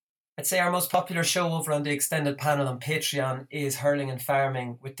I'd say our most popular show over on the extended panel on Patreon is Hurling and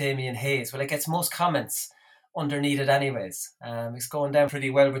Farming with Damien Hayes. Well, it gets most comments underneath it anyways. It's going down pretty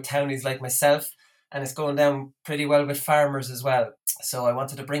well with townies like myself, and it's going down pretty well with farmers as well. So I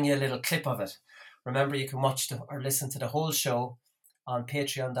wanted to bring you a little clip of it. Remember, you can watch or listen to the whole show on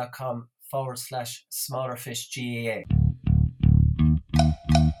patreon.com/smallerfishgaa.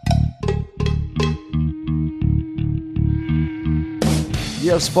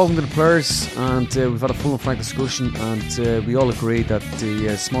 Yeah, I've spoken to the players and we've had a full and frank discussion, and we all agree that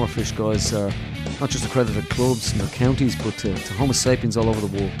the smaller fish guys are not just accredited clubs in their counties, but to Homo sapiens all over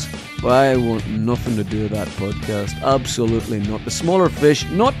the world. I want nothing to do with that podcast. Absolutely not. The smaller fish,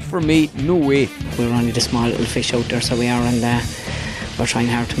 not for me, no way. We're only the small little fish out there, so we are, and we're trying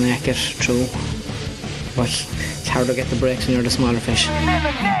hard to make it through. But it's hard to get the breaks when you're the smaller fish.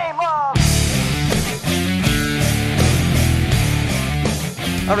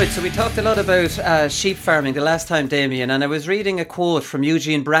 Alright, so we talked a lot about sheep farming the last time, Damien, and I was reading a quote from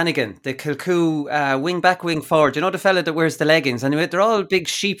Eugene Brannigan, the Kilcoo wing back, wing forward. You know the fella that wears the leggings? Anyway, they're all big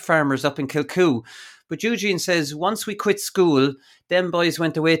sheep farmers up in Kilcoo. But Eugene says, once we quit school, them boys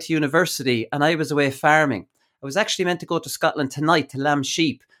went away to university and I was away farming. I was actually meant to go to Scotland tonight to lamb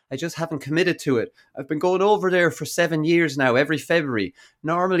sheep. I just haven't committed to it. I've been going over there for 7 years now, every February,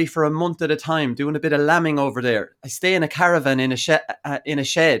 normally for a month at a time, doing a bit of lambing over there. I stay in a caravan in a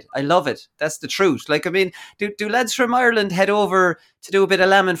shed. I love it. That's the truth. Like, I mean, do lads from Ireland head over to do a bit of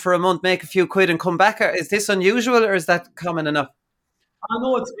lambing for a month, make a few quid and come back? Is this unusual or is that common enough?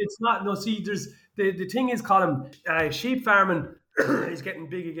 No, it's not. No, see, there's the thing is, Colin, sheep farming is getting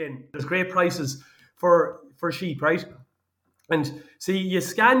big again. There's great prices for sheep, right? And see, you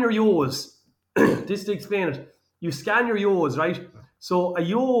scan your ewes. Just to explain it, you scan your ewes, right? So a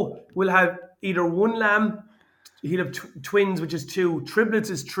ewe will have either one lamb, he'll have twins, which is 2, triplets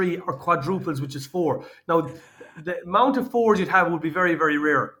is 3, or quadruples, which is 4. Now, the amount of 4s you'd have would be very, very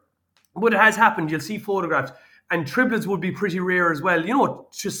rare. But it has happened. You'll see photographs. And triplets would be pretty rare as well. You know,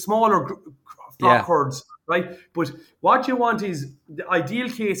 just smaller flock herds, right? But what you want is, the ideal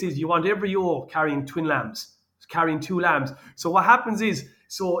case is you want every ewe carrying twin lambs, carrying 2 lambs. So what happens is,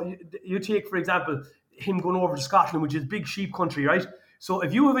 so you take, for example, him going over to Scotland, which is big sheep country, right? So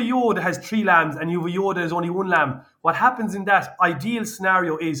if you have a ewe that has 3 lambs and you have a ewe that has only 1 lamb, what happens in that ideal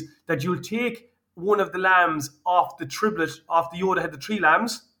scenario is that you'll take one of the lambs off the triplet, off the ewe that had the 3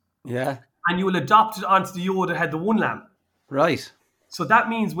 lambs. Yeah. And you will adopt it onto the ewe that had the 1 lamb. Right. So that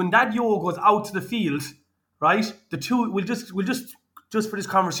means when that ewe goes out to the field, right, the two, we'll just for this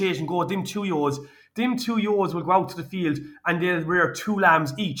conversation, go with them 2 ewes. Them 2 ewes will go out to the field and they'll rear 2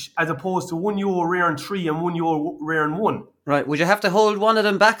 lambs each, as opposed to 1 ewe rearing 3 and 1 ewe rearing 1. Right. Would you have to hold one of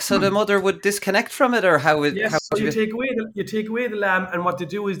them back so the mother would disconnect from it, or how? Yes. So you take away the lamb, and what they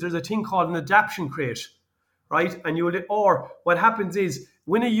do is there's a thing called an adaptation crate, right? And or what happens is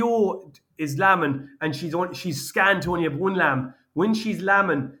when a ewe is lambing and she's scanned to only have 1 lamb, when she's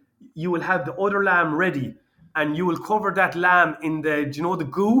lambing, you will have the other lamb ready, and you will cover that lamb in the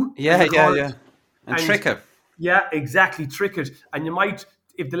goo? Yeah. And trick it. Yeah, exactly. Trick it. And you might,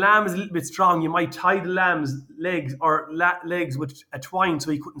 if the lamb is a little bit strong, you might tie the lamb's legs legs with a twine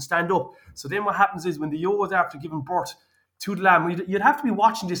so he couldn't stand up. So then what happens is when the ewe is after giving birth to the lamb, you'd have to be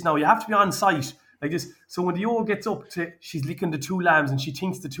watching this now. You have to be on site like this. So when the ewe gets up she's licking the 2 lambs and she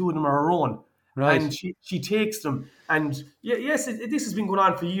thinks the 2 of them are her own. Right. And she takes them. And this has been going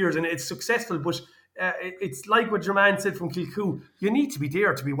on for years and it's successful, but it's like what your man said from Kilcoo. You need to be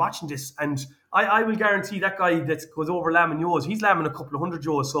there to be watching this, and I will guarantee that guy that goes over lambing ewes, he's lambing a couple of 100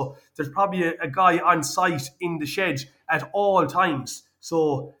 ewes, so there's probably a guy on site in the shed at all times.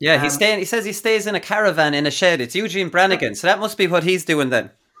 So yeah, he says he stays in a caravan in a shed. It's Eugene Brannigan, so that must be what he's doing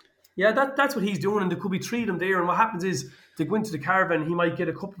then. Yeah, that's what he's doing, and there could be 3 of them there. And what happens is they go into the caravan. He might get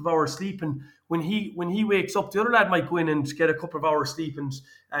a couple of hours sleep, and when he wakes up, the other lad might go in and get a couple of hours sleep, and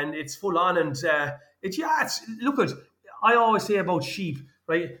it's full on. And I always say about sheep,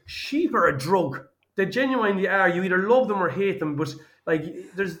 right? Sheep are a drug. They genuinely are. You either love them or hate them. But like,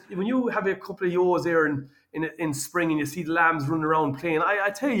 when you have a couple of ewes there in spring and you see the lambs running around playing,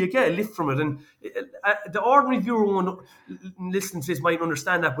 I tell you get a lift from it. And the ordinary viewer won't listen to this, might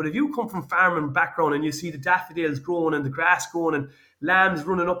understand that. But if you come from farming background and you see the daffodils growing and the grass growing and lambs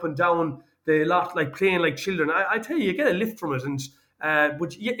running up and down the lot, like playing like children, I tell you get a lift from it. And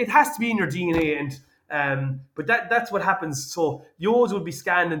but it has to be in your DNA. And but that's what happens. So ewes would be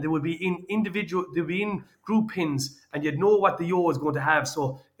scanned and they would be they'll be in group pins, and you'd know what the ewe is going to have.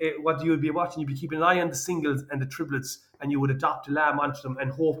 So what you would be watching, you'd be keeping an eye on the singles and the triplets, and you would adopt a lamb onto them and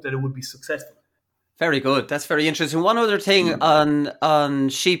hope that it would be successful. Very good. That's very interesting. One other thing on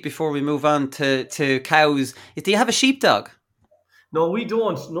sheep before we move on to cows is, do you have a sheepdog? No, we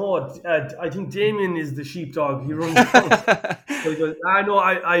don't. No, I think Damien is the sheepdog. He runs around. I know.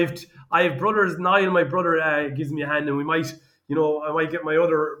 I have brothers. Niall, my brother, gives me a hand, and we might, I might get my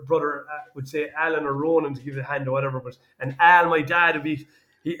other brother, would say Alan or Ronan, to give a hand or whatever. But and Al, my dad, would be.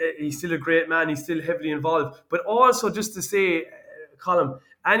 He's still a great man. He's still heavily involved. But also, just to say, Colin,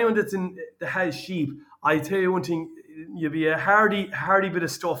 anyone that has sheep, I tell you one thing: you'll be a hardy bit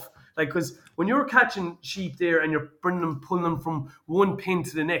of stuff. Like, because when you're catching sheep there and you're pulling them from one pin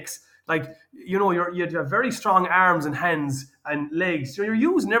to the next, like, you have very strong arms and hands and legs. So you're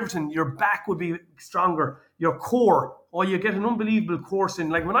using everything. Your back would be stronger. Your core, you get an unbelievable course in.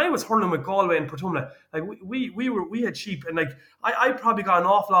 Like when I was hurling with Galway and Portumna, like we had sheep, and like I probably got an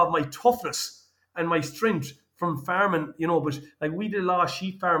awful lot of my toughness and my strength from farming, but like we did a lot of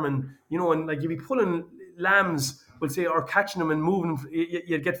sheep farming, and like you'd be pulling lambs, we'll say, or catching them and moving them,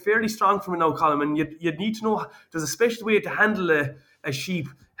 you'd get fairly strong from it now, Colin, and you'd need to know there's a special way to handle a sheep,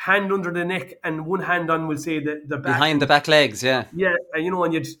 hand under the neck and one hand on, we'll say, the back. Behind the back legs, yeah. Yeah,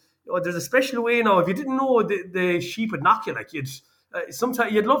 and there's a special way now. If you didn't know, the sheep would knock you. Like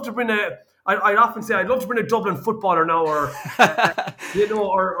sometimes you'd love to bring I'd often say I'd love to bring a Dublin footballer now, or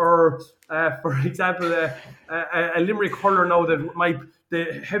for example, a Limerick hurler now that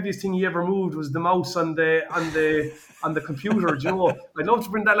the heaviest thing he ever moved was the mouse on the computer. I'd love to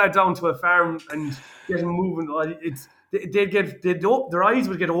bring that lad down to a farm and get him moving. Their eyes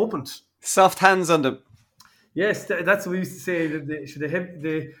would get opened. Soft hands on them. Yes, that's what we used to say.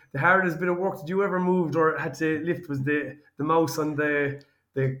 The hardest bit of work that you ever moved or had to lift was the mouse on the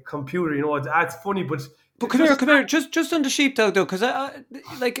computer. It's funny, but come here. Just on the sheepdog though, because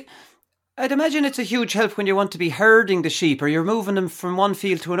I'd imagine it's a huge help when you want to be herding the sheep, or you're moving them from one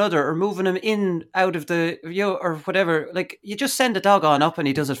field to another, or moving them in out of the or whatever. Like, you just send a dog on up and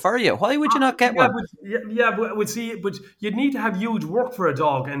he does it for you. Why would you not get one? But you'd need to have huge work for a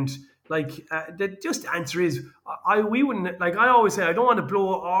dog, and the just answer is we wouldn't. Like I always say, I don't want to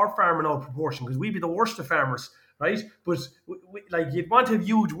blow our farming out of proportion because we'd be the worst of farmers. Right, but you'd want to have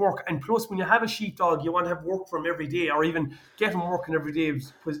huge work, and plus when you have a sheepdog, you want to have work for him every day, or even get him working every day.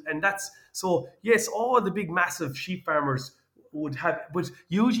 And that's so. Yes, all the big massive sheep farmers would have, but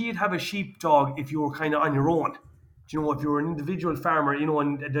usually you'd have a sheepdog if you were kind of on your own. If you were an individual farmer,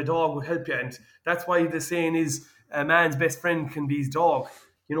 and the dog would help you, and that's why the saying is a man's best friend can be his dog.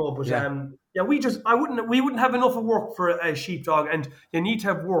 But we wouldn't have enough of work for a sheepdog, and you need to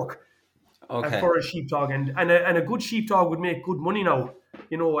have work. Okay. For a sheepdog, and a good sheepdog would make good money now,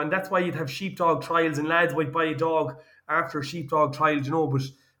 and that's why you'd have sheepdog trials, and lads might buy a dog after a sheepdog trial,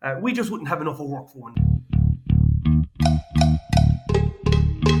 but we just wouldn't have enough of work for one.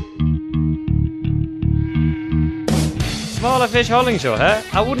 Smaller Fish Hurling Show, huh?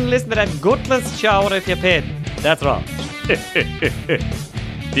 I wouldn't listen to that gutless shower if you paid. That's wrong.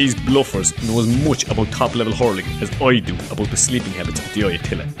 These bluffers know as much about top-level hurling as I do about the sleeping habits of the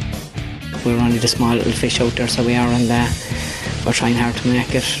Ayatollah. We're only the small little fish out there, so we are, and we're trying hard to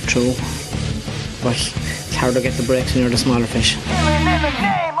make it through. But it's hard to get the breaks when you're the smaller fish. We're in the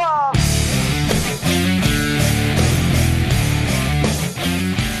game.